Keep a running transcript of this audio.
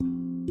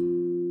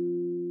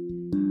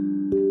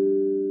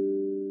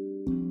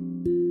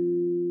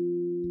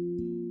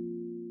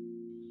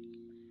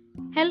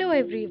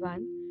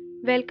everyone.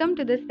 Welcome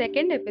to the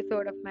second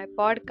episode of my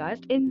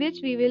podcast, in which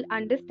we will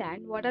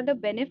understand what are the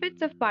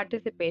benefits of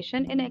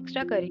participation in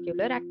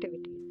extracurricular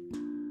activities.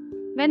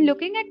 When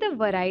looking at the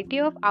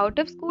variety of out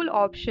of school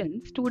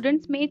options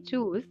students may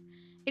choose,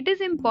 it is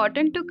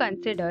important to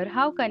consider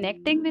how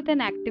connecting with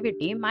an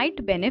activity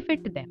might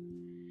benefit them.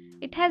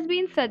 It has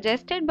been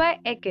suggested by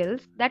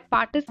Eccles that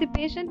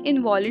participation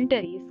in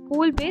voluntary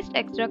school based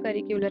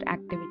extracurricular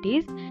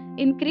activities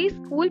increase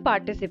school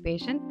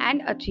participation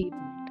and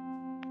achievement.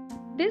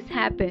 This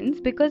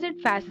happens because it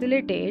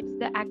facilitates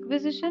the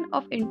acquisition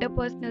of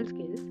interpersonal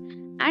skills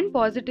and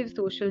positive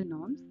social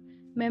norms,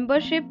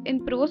 membership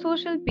in pro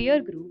social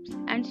peer groups,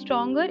 and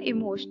stronger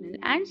emotional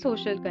and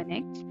social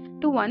connects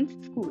to one's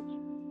school.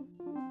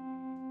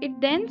 It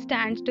then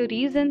stands to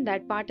reason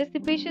that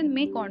participation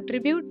may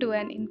contribute to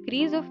an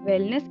increase of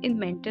wellness in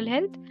mental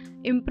health,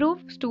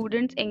 improve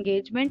students'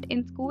 engagement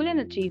in school and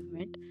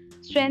achievement,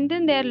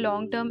 strengthen their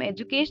long-term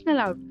educational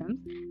outcomes,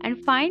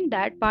 and find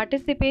that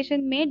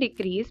participation may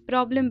decrease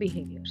problem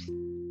behaviors.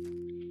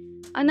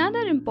 Another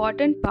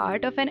important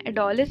part of an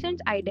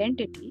adolescent's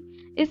identity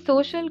is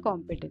social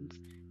competence,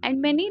 and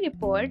many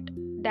report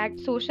that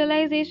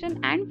socialization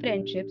and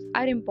friendships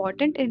are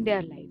important in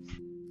their lives.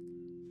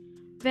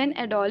 When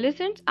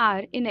adolescents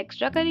are in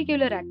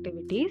extracurricular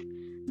activities,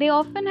 they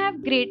often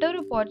have greater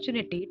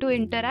opportunity to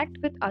interact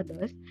with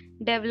others,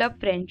 develop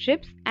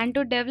friendships, and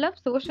to develop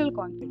social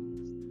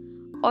confidence.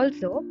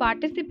 Also,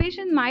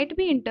 participation might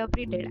be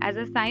interpreted as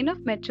a sign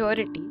of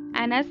maturity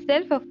and as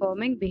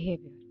self-affirming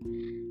behavior.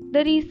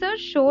 The research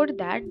showed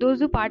that those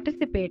who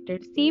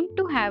participated seemed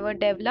to have a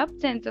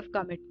developed sense of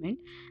commitment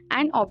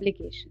and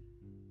obligation.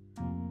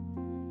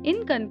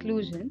 In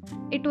conclusion,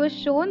 it was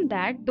shown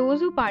that those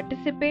who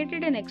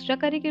participated in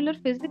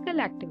extracurricular physical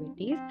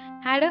activities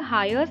had a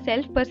higher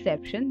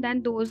self-perception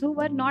than those who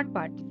were not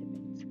participants.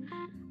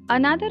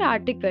 Another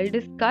article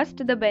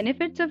discussed the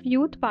benefits of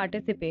youth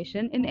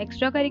participation in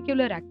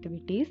extracurricular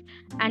activities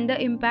and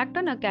the impact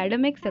on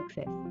academic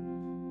success.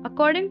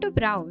 According to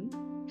Brown,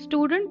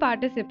 student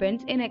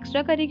participants in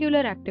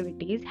extracurricular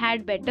activities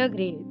had better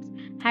grades,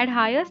 had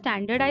higher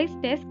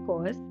standardized test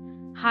scores,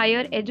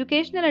 higher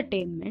educational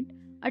attainment,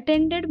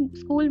 attended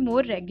school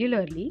more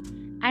regularly,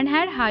 and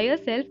had higher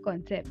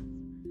self-concepts.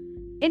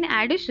 In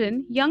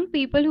addition, young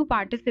people who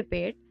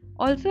participate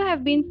also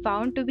have been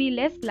found to be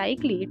less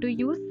likely to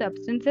use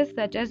substances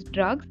such as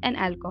drugs and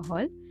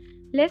alcohol,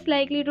 less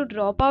likely to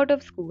drop out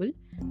of school,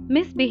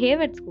 misbehave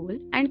at school,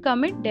 and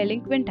commit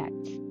delinquent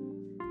acts.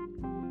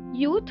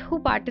 Youth who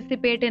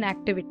participate in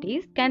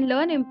activities can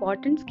learn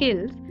important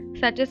skills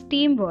such as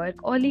teamwork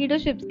or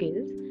leadership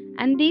skills,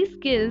 and these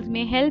skills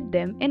may help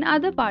them in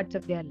other parts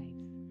of their lives.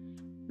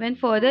 When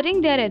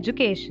furthering their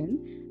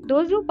education,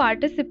 those who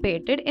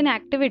participated in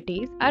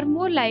activities are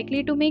more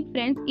likely to make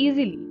friends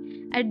easily,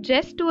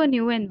 adjust to a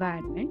new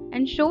environment,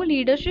 and show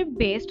leadership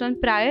based on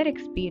prior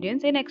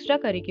experience in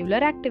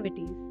extracurricular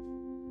activities.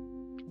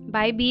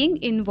 By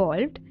being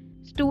involved,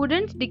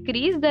 students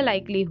decrease the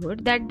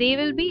likelihood that they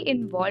will be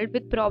involved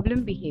with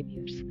problem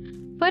behaviors.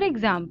 For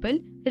example,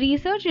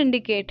 research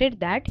indicated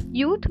that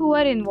youth who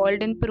are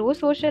involved in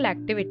pro-social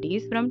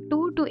activities from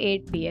 2 to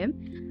 8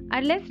 pm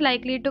are less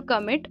likely to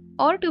commit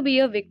or to be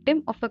a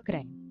victim of a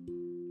crime.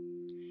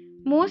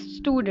 Most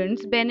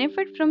students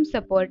benefit from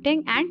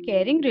supporting and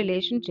caring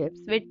relationships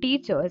with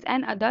teachers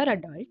and other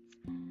adults.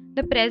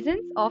 The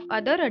presence of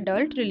other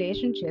adult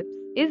relationships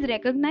is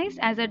recognized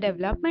as a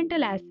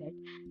developmental asset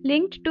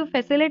linked to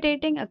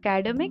facilitating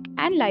academic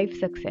and life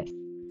success.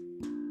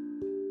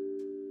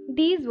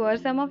 These were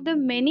some of the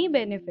many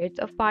benefits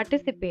of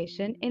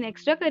participation in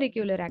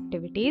extracurricular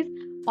activities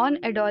on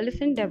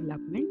adolescent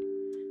development.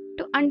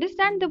 To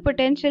understand the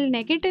potential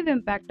negative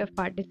impact of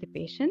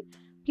participation,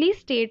 please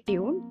stay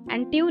tuned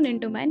and tune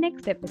into my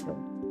next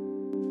episode.